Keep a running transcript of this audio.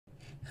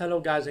Hello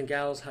guys and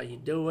gals, how you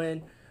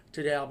doing?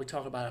 Today I'll be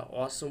talking about an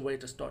awesome way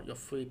to start your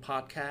free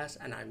podcast,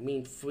 and I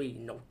mean free,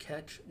 no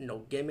catch, no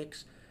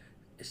gimmicks.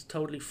 It's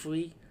totally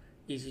free,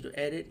 easy to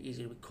edit,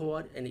 easy to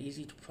record, and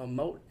easy to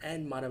promote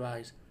and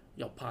monetize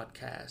your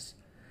podcast.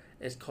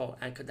 It's called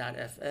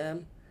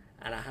Anchor.fm,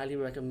 and I highly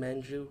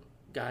recommend you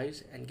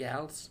guys and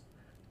gals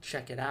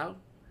check it out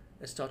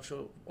and start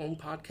your own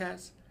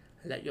podcast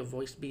and let your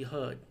voice be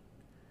heard.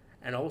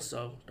 And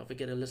also, don't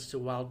forget to listen to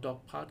Wild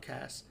Dog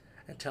Podcast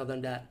and tell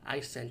them that I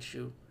sent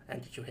you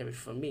and that you hear it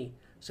from me.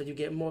 So you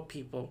get more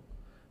people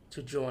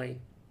to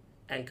join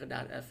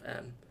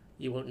Anchor.fm.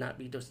 You will not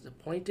be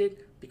disappointed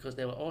because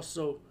they will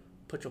also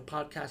put your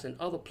podcast in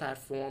other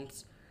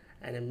platforms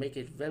and then make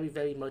it very,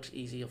 very much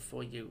easier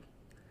for you.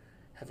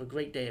 Have a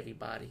great day,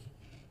 everybody.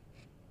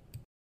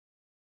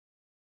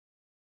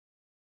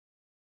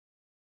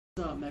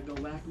 What's up, Mega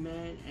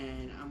Whackman,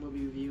 and I'm going to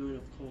be reviewing,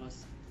 of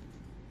course,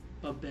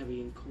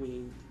 BarBarian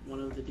Queen, one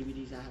of the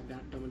DVDs I have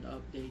got done with the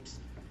updates.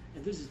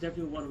 And this is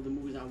definitely one of the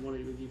movies I wanted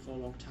to review for a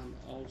long time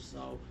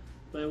also.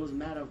 But it was a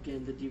matter of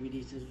getting the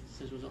DVD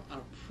since it was out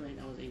of print.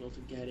 I was able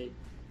to get it.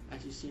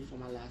 Actually seen it for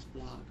my last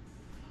blog.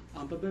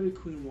 BarBarian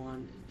Queen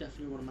 1 is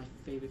definitely one of my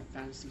favorite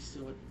fantasy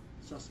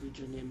sorcery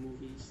genre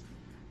movies.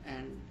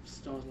 And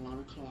stars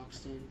Lana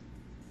Clarkson.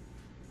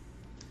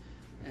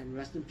 And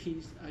rest in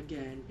peace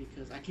again,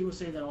 because I keep on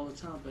saying that all the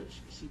time, but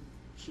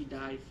she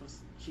died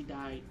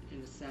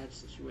in a sad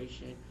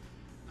situation.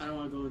 I don't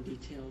want to go into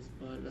details,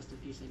 but rest in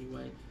peace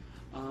anyway.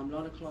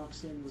 Lana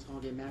Clarkson was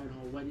going to get married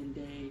on her wedding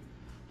day.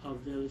 Her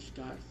village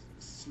got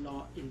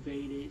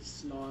invaded,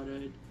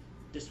 slaughtered,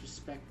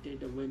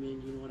 disrespected, the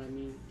women, you know what I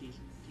mean? These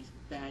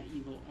bad,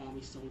 evil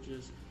army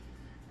soldiers.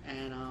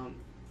 And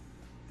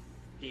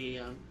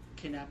they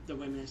kidnapped the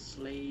women as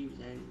slaves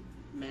and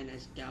men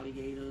as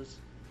alligators,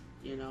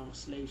 you know,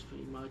 slaves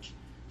pretty much.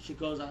 She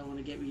goes, I want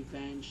to get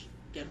revenge,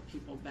 get her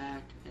people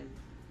back, and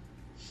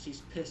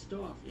she's pissed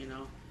off, you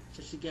know.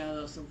 So she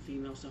gathers some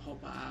females to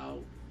help her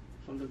out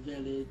from the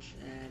village,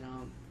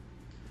 and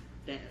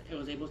it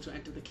was able to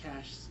enter the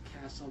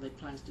castle. They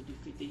plans to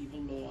defeat the evil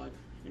lord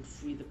and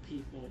free the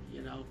people,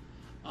 you know.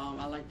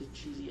 I like the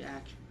cheesy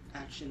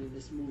action in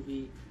this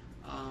movie.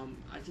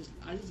 I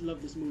just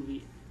love this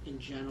movie in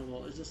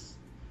general. I just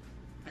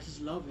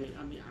love it.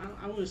 I mean,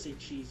 I wouldn't say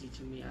cheesy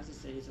to me. I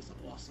just say it's just an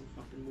awesome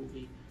fucking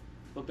movie.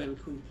 But Baby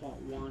Queen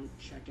Part 1,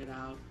 check it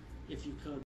out if you could.